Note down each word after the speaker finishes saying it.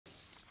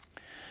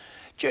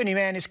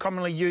Journeyman is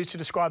commonly used to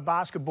describe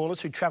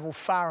basketballers who travel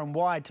far and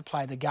wide to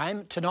play the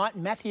game. Tonight,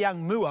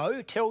 Mathiang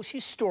Muo tells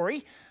his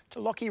story to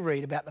Lockie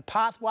Reid about the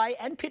pathway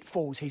and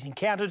pitfalls he's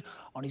encountered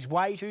on his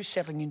way to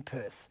settling in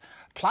Perth.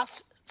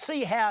 Plus,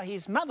 see how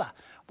his mother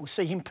will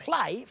see him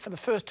play for the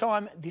first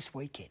time this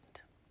weekend.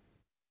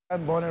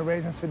 I'm born and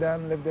raised in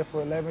Sudan, lived there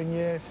for 11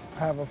 years. I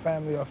have a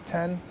family of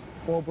 10,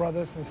 4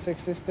 brothers and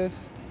 6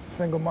 sisters.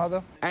 Single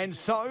mother. And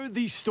so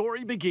the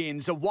story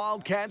begins, a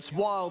wildcat's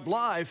wild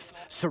life,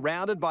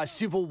 surrounded by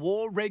civil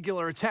war,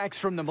 regular attacks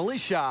from the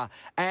militia,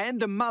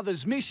 and a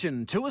mother's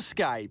mission to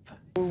escape.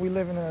 We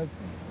live in a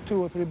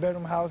 2 or 3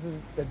 bedroom houses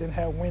that didn't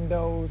have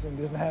windows and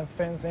didn't have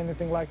fence,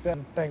 anything like that.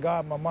 Thank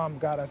God my mom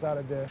got us out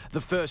of there. The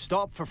first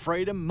stop for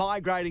freedom,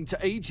 migrating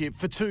to Egypt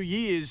for 2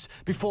 years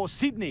before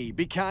Sydney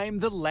became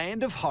the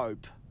land of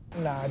hope.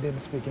 Nah, I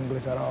didn't speak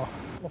English at all.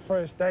 My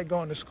first day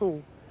going to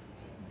school,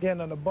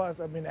 getting on the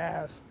bus, I've been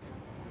asked,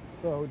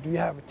 so do you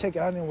have a ticket?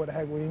 I didn't know what the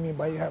heck what you mean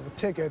by you have a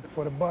ticket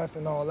for the bus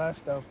and all that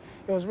stuff.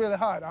 It was really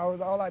hard.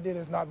 All I did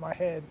is nod my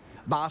head.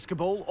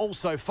 Basketball,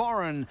 also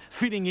foreign,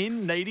 fitting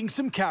in, needing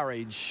some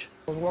courage.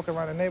 I was walking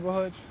around the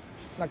neighborhood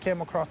and I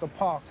came across a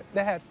park.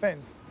 They had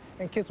fence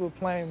and kids were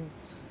playing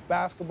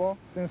basketball.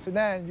 In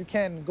Sudan, you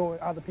can't go in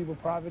other people's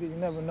property. You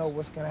never know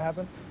what's going to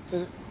happen.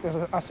 So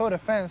I saw the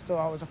fence, so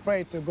I was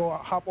afraid to go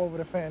hop over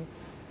the fence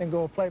and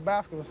go play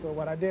basketball. So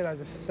what I did, I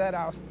just sat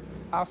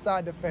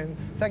outside the fence.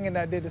 Second,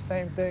 I did the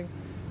same thing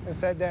and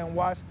sat there and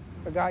watched.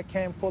 A guy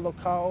came, pulled a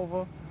car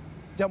over,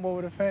 jumped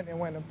over the fence and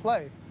went and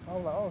played. So I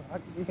was like, oh,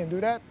 you can do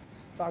that?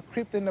 So I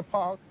creeped in the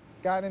park,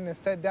 got in and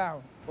sat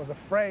down. Was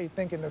afraid,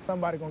 thinking that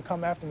somebody gonna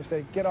come after me and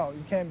say, get off,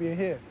 you can't be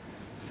here.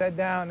 Sat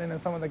down, and then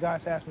some of the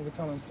guys asked me to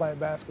come and play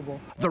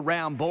basketball. The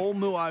round ball,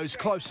 Muo's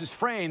closest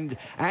friend,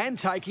 and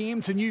taking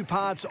him to new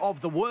parts of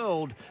the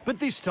world, but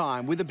this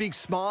time with a big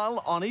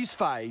smile on his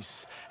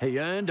face. He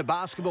earned a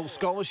basketball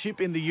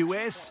scholarship in the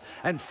US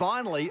and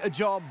finally a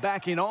job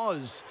back in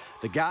Oz.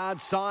 The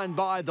guard signed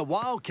by the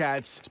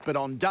Wildcats, but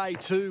on day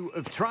 2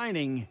 of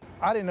training,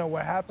 I didn't know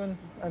what happened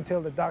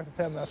until the doctor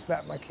told me I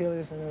snapped my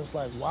Achilles, and it was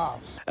like, wow.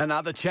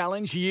 Another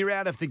challenge, a year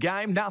out of the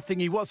game, nothing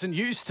he wasn't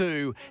used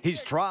to.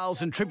 His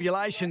trials and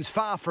tribulations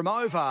far from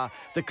over.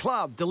 The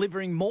club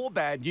delivering more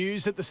bad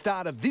news at the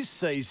start of this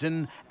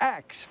season,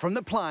 axed from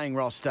the playing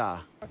roster.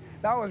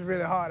 That was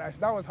really hard,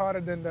 actually. That was harder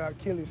than the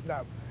Achilles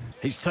snap.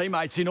 His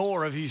teammates in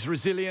awe of his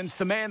resilience.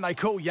 The man they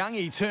call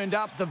Youngie turned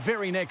up the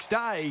very next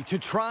day to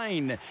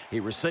train. He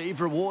received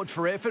reward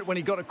for effort when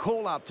he got a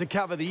call-up to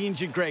cover the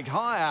injured Greg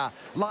Hire.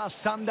 Last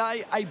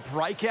Sunday, a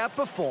breakout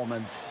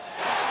performance.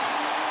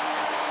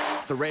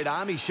 The Red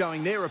Army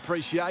showing their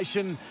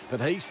appreciation, but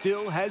he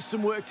still has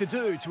some work to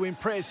do to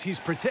impress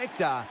his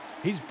protector,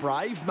 his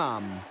brave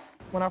mum.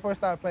 When I first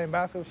started playing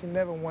basketball, she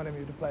never wanted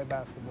me to play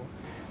basketball.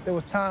 There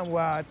was time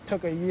where I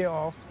took a year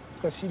off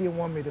because she didn't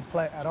want me to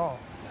play at all.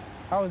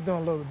 I was doing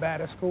a little bit bad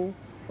at school,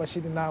 but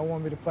she did not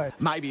want me to play.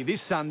 Maybe this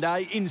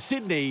Sunday in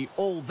Sydney,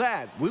 all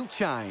that will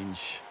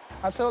change.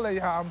 I told her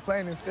how I'm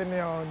playing in Sydney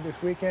on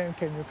this weekend.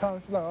 Can you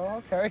come? She's like,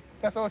 oh, okay.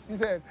 That's all she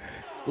said.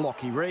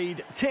 Lockie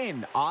Reid,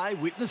 10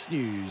 Eyewitness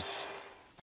News.